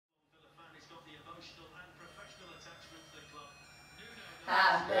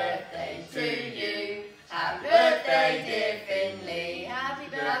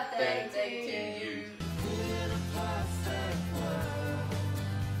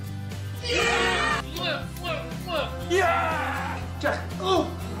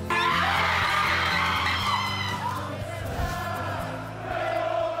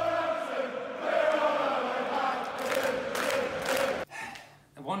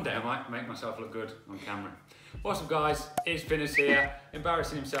One day I might make myself look good on camera. What's up guys, it's Finerrz here,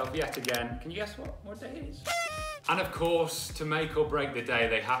 embarrassing himself yet again. Can you guess what day it is? And of course, to make or break the day,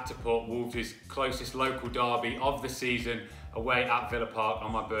 they had to put Wolves' closest local derby of the season away at Villa Park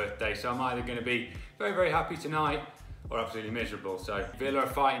on my birthday. So I'm either going to be very, very happy tonight or absolutely miserable. So Villa are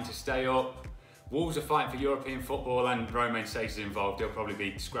fighting to stay up. Wolves are fighting for European football, and Romain Saiss is involved. He'll probably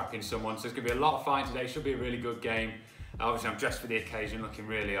be scrapping someone. So it's going to be a lot of fighting today. Should be a really good game. Obviously, I'm dressed for the occasion, looking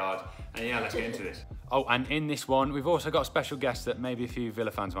really hard. And yeah, let's get into this. Oh, and in this one, we've also got a special guest that maybe a few Villa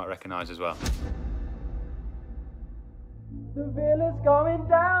fans might recognise as well. The Villa's going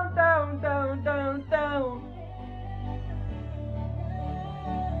down, down, down, down, down.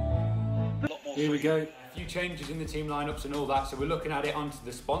 Here we go. A few changes in the team lineups and all that. So we're looking at it onto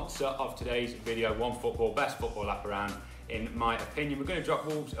the sponsor of today's video, OneFootball, best football app around, in my opinion. We're going to drop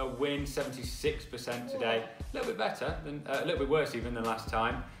Wolves a win, 76% today. A little bit better, than, a little bit worse even than last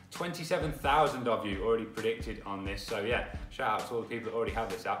time. 27,000 of you already predicted on this. So yeah, shout out to all the people that already have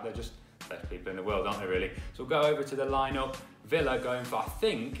this app. They're just the best people in the world, aren't they really? So we'll go over to the lineup. Villa going for, I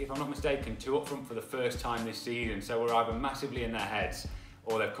think, if I'm not mistaken, 2 up front for the first time this season. So we're either massively in their heads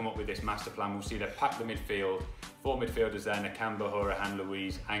or they've come up with this master plan. We'll see they've packed the midfield. 4 midfielders there, Nakamba, Hourahan,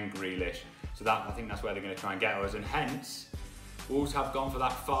 Louise and Grealish. So that, I think that's where they're going to try and get us. And hence, Wolves have gone for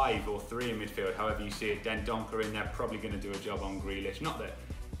that 5 or 3 in midfield, however you see it. DENDONCKER in there, probably going to do a job on Grealish. Not that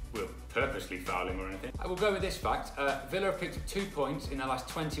we'll purposely foul him or anything. I will go with this fact. Villa have picked up 2 points in their last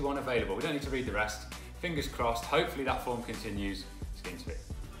 21 available. We don't need to read the rest. Fingers crossed. Hopefully that form continues. Let's get into it.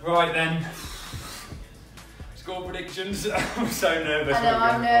 Right then. Score predictions. I'm so nervous. I know,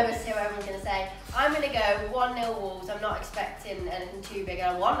 I'm nervous to see what everyone's going to say. I'm going to go 1-0 Wolves. I'm not expecting anything too big.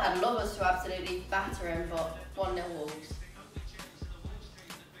 I'd love us to absolutely batter him, but 1-0 Wolves.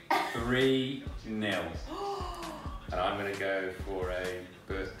 3-0. And I'm going to go for a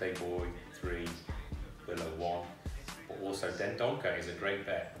birthday boy 3, Villa 1. But also DENDONCKER is a great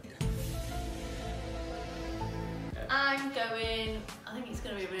bet. Yeah. I'm going, I think it's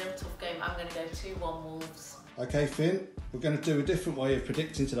going to be a real tough game. I'm going to go 2-1 Wolves. Okay, Finn, we're going to do a different way of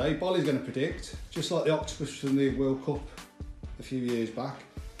predicting today. Bolly's going to predict, just like the octopus from the World Cup a few years back.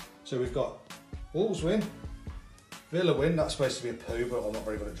 So we've got Wolves win, Villa win, that's supposed to be a poo, but I'm not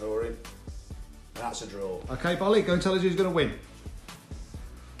very good at drawing. And that's a draw. Okay, Bolly, go and tell us who's going to win.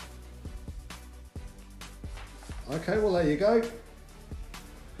 Okay, well there you go.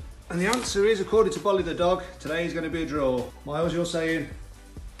 And the answer is, according to Bolly the dog, today is going to be a draw. Miles, you're saying?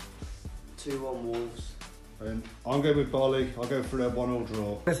 2-1 Wolves. And I'm going with Bolly. I'll go for a 1-1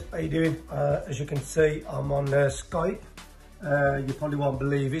 draw. How you doing? As you can see, I'm on Skype. You probably won't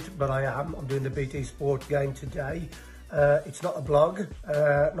believe it, but I am. I'm doing the BT Sport game today. It's not a blog,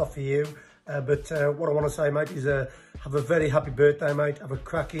 not for you. But what I want to say, mate, is have a very happy birthday, mate. Have a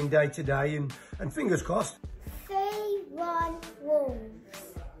cracking day today, and fingers crossed. 3-1 Wolves.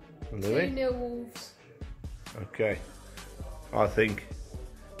 2-0 Wolves. Okay. I think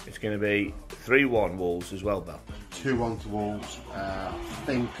it's going to be 3-1 Wolves as well, Bell. 2-1 to Wolves. I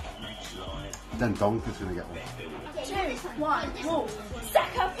think DENDONCKER's going to get one. 2-1 Wolves.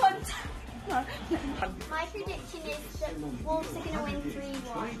 Second punt. My prediction is that Wolves are going to win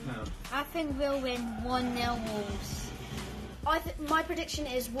 3-1. I think we'll win 1-0 Wolves. My prediction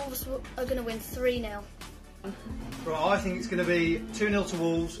is Wolves are going to win 3-0. Right, I think it's going to be 2-0 to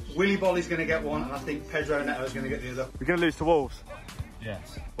Wolves. Willy Bolly's going to get one, and I think Pedro Neto's going to get the other. We're going to lose to Wolves?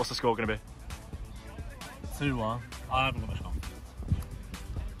 Yes. What's the score going to be? 2-1. I haven't got much confidence.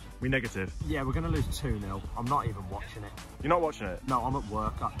 We negative? Yeah, we're going to lose 2-0. I'm not even watching it. You're not watching it? No, I'm at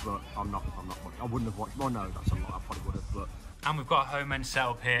work, but I'm not watching. I wouldn't have watched. Well, no, that's a lot. I probably would have, but. And we've got a home end set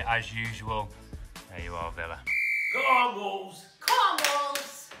up here as usual. There you are, Villa. Come on, Wolves! Come on,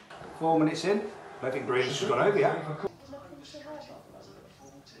 Wolves! 4 minutes in. I don't think Grealish has gone over yet.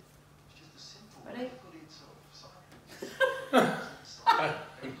 Ready?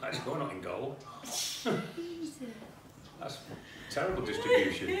 Imagine you're not in goal. That's terrible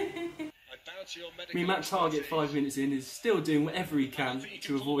distribution. I mean, Matt Target 5 minutes in is still doing whatever he can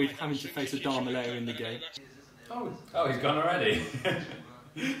to avoid having to face Adama later in the game. Oh, he's gone already.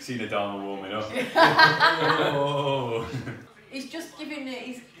 Seen Adama warming up. Oh. He's just giving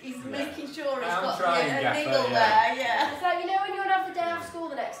it, he's making sure he's I'm got trying, a Gaffer, niggle there, yeah. It's like, you know when you want to have the day off school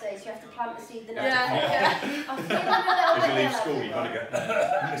the next day, so you have to plant the seed the next Yeah, day? yeah. I'm feeling a little If bit you leave like school, that. you've got to get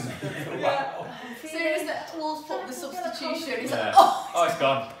there. Yeah. As soon as the Wolves put the substitution, he's like, Oh, it's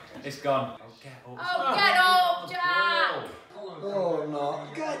gone. It's gone. oh, get up, Jack! Oh no,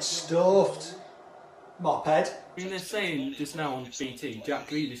 get stuffed. Moped. I mean, they're saying just now on BT, Jack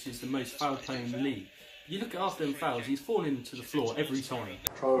Grealish is the most foul player in the league. You look at after them fouls, he's falling to the floor every time.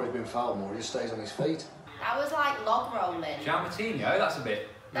 Traore's been fouled more, he just stays on his feet. That was like log rolling. Giammattino, that's a bit...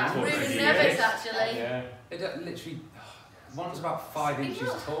 That's really nervous, actually. Yeah. It literally... One's about 5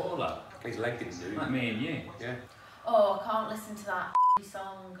 inches taller. His leg didn't move. Like me and you. Yeah. Oh, I can't listen to that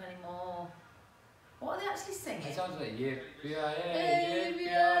song anymore. What are they actually singing? It sounds like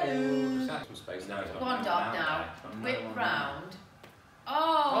yippee-yi-yi, Space now. Go on, dog, now. Whip round.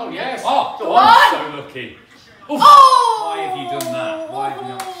 Oh, Oh, yes. Oh, Oh, go I'm on. so lucky. Oof. Oh! Why have you done that? Why have you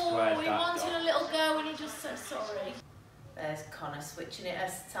not squared He that? wanted a little go and he just said sorry. There's Connor switching it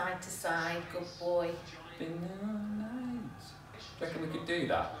side to side. Good boy. Been nice. Do you reckon we could do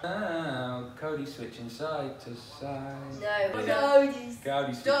that? Oh, Cody switching side to side. No, Cody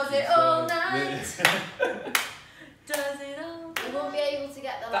does it all night. Does it all night. We won't be able to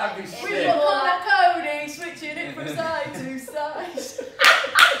get the That'd be light sick. We look on that Cody switching it from side to side.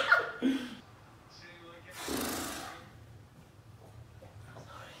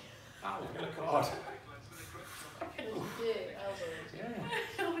 Oh, God. Yeah.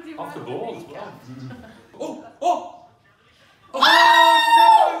 Off the ball as well. Oh! Oh!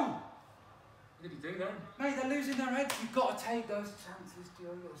 Oh, no! What did he do then? Mate, they're losing their heads. You've got to take those chances, Joe.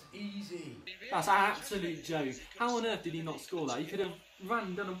 It's easy. That's an absolute joke. How on earth did he not score that? He could have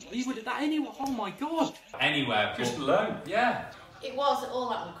ran, done a... He would have that anywhere. Oh my God. Anywhere. Just alone. Yeah. It was all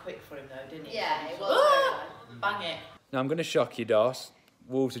happened quick for him though, didn't it? Yeah, it was. Bang it. Now I'm going to shock you, Dars.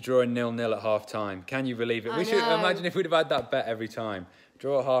 Wolves are drawing 0-0 at half time. Can you believe it? I We should know. imagine if we'd have had that bet every time.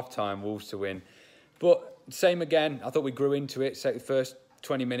 Draw at half time, Wolves to win. But same again. I thought we grew into it. So the first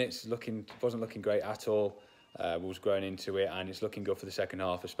 20 minutes wasn't looking great at all. Wolves growing into it, and it's looking good for the second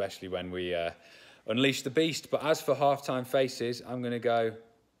half, especially when we unleash the beast. But as for half time faces, I'm going to go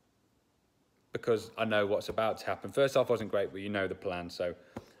because I know what's about to happen. First half wasn't great, but you know the plan, so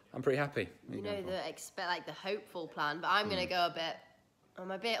I'm pretty happy. You know the hopeful plan, but I'm gonna go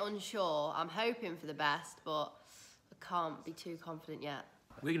I'm a bit unsure. I'm hoping for the best, but I can't be too confident yet.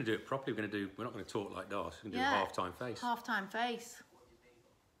 We're going to do it properly. We're not going to talk like Dars. We're going to do a half-time face. Half-time face.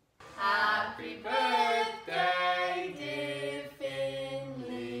 Happy birthday, dear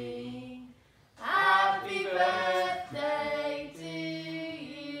Finley. Happy birthday to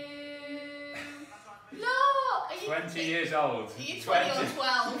you. Look! Are you 20 years old. Are you 20 or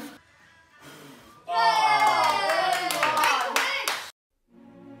 12?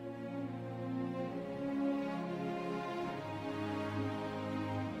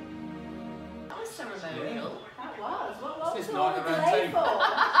 That was ceremonial. That was. What This was is all not the a round delay table. for?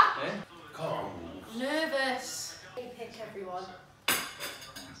 Yeah? Come on. Nervous. Pick everyone.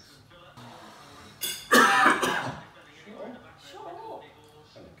 Shut up.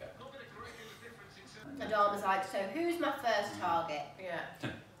 Adama's like, so who's my first target? Yeah.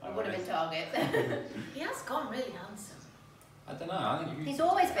 It would have been target. He has gone really handsome. I don't know. I think He's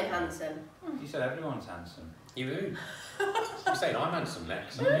always been handsome. you said everyone's handsome. You do. You're saying I'm handsome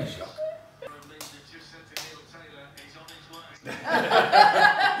next. I'm really shocked.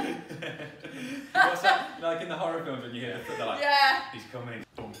 What's that? Like in the horror films when you hear they're like, Yeah. he's coming.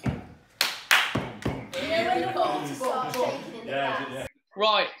 Boom, You know when the balls start shaking in the grass? yeah.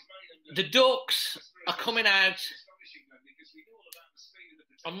 Right, the ducks are coming out.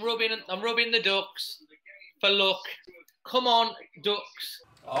 I'm rubbing the ducks for luck. Come on, ducks.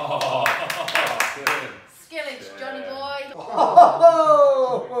 Oh, good. Skillage, Johnny boy.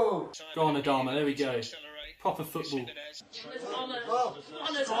 Go on, Adama, there we go. Proper football.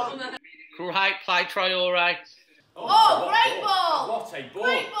 Great play, Traore. Oh, great ball! What a ball!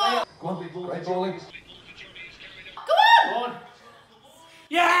 Great ball! Go on, big ball. Great balling. Go on! Go on.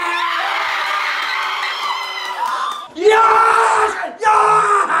 Yes! Yeah!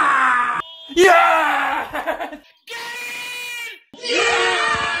 Yeah!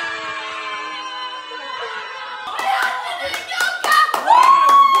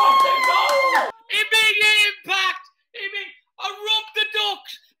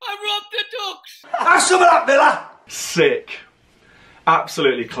 Have some of that, Villa! Sick.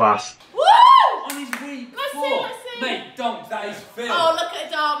 Absolutely class. Woo! On his week. Let's see. Mate, Donk, that is Phil. Oh, look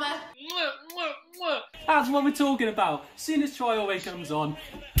at Adama. That's what we're talking about. As soon as Traore comes on,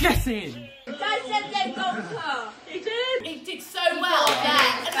 get in. Dad said DENDONCKER. He did. He did so well there.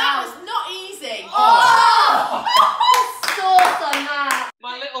 And that was not easy. Oh! Sauce on that.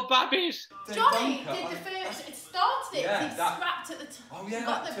 My little babbies. Johnny did the first, it started it, Yeah, he that- scrapped at the top. Oh yeah,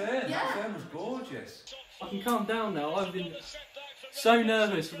 that turn. That turn was gorgeous. I can calm down now. I've been so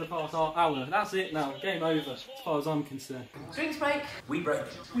nervous for the past half hour. That's it now. Game over, as far as I'm concerned. Drinks break. We break.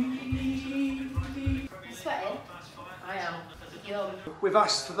 You sweating? I am. Yum. We've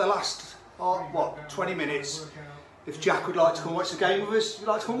asked for the last what, 20 minutes. If Jack would like to come watch the game with us, would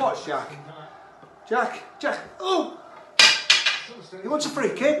you like to come watch, Jack? Jack, oh! He wants a free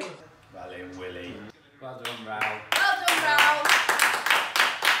kick. Well in, Willie. Well done, Raul. Well done, Raul.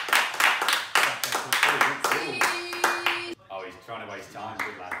 Oh, he's trying to waste time,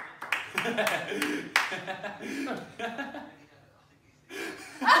 good lad.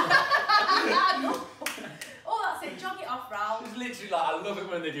 Oh, that's it. Jog it off, Raul. It's literally like, I love it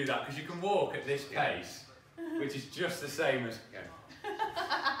when they do that because you can walk at this pace, which is just the same as.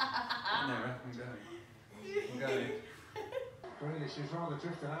 No, I'm going. Grealish is rather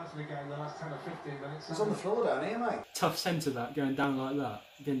drifting out of the game the last 10 or 15 minutes. He's on the floor down here, mate. Tough centre that, going down like that.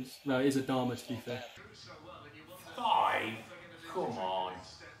 Against, well, it is Adama to be fair. 5? Come on.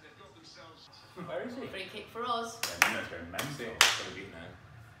 Where is he? Free kick for us. Yeah, no, going mental.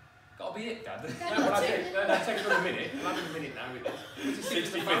 Gotta be it, Dad. No, take another minute. We'll have a minute now. It's the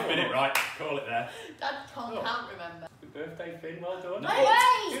 65th minute, right? Call it there. Dad can't remember. Good birthday, Finn. Well done. No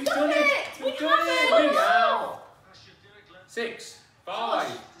way! Who's done it? We haven't! Now. 6, 5,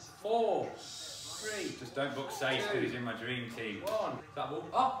 4, 3. Just don't book safe because he's in my dream team. 1. That ball.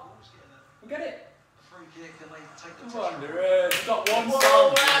 Oh, we'll get it. Wanderers. We've got one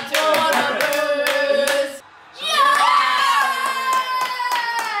song. Wanderers. Yes!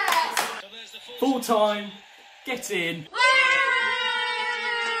 Full time. Get in.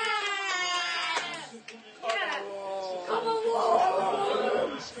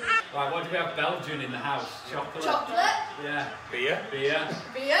 Right, what do we have? Belgian in the house. Chocolate. Chocolate. Yeah. Beer. Beer.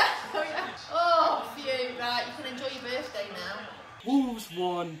 Oh yeah. Oh, phew. Right, you can enjoy your birthday now. Wolves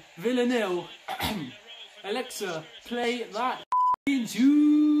 1, Villa 0. Alexa, play that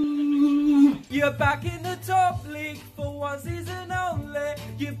tune. You're back in the top league for one season only.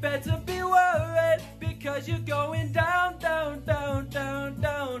 You better be worried because you're going down, down, down, down,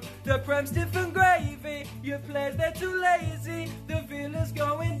 down. The Prem's different gravy. Your players, they're too lazy. The Villa's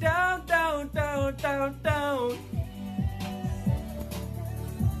going down, down, down, down, down.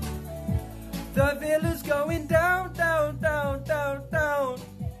 The Villa's going down, down.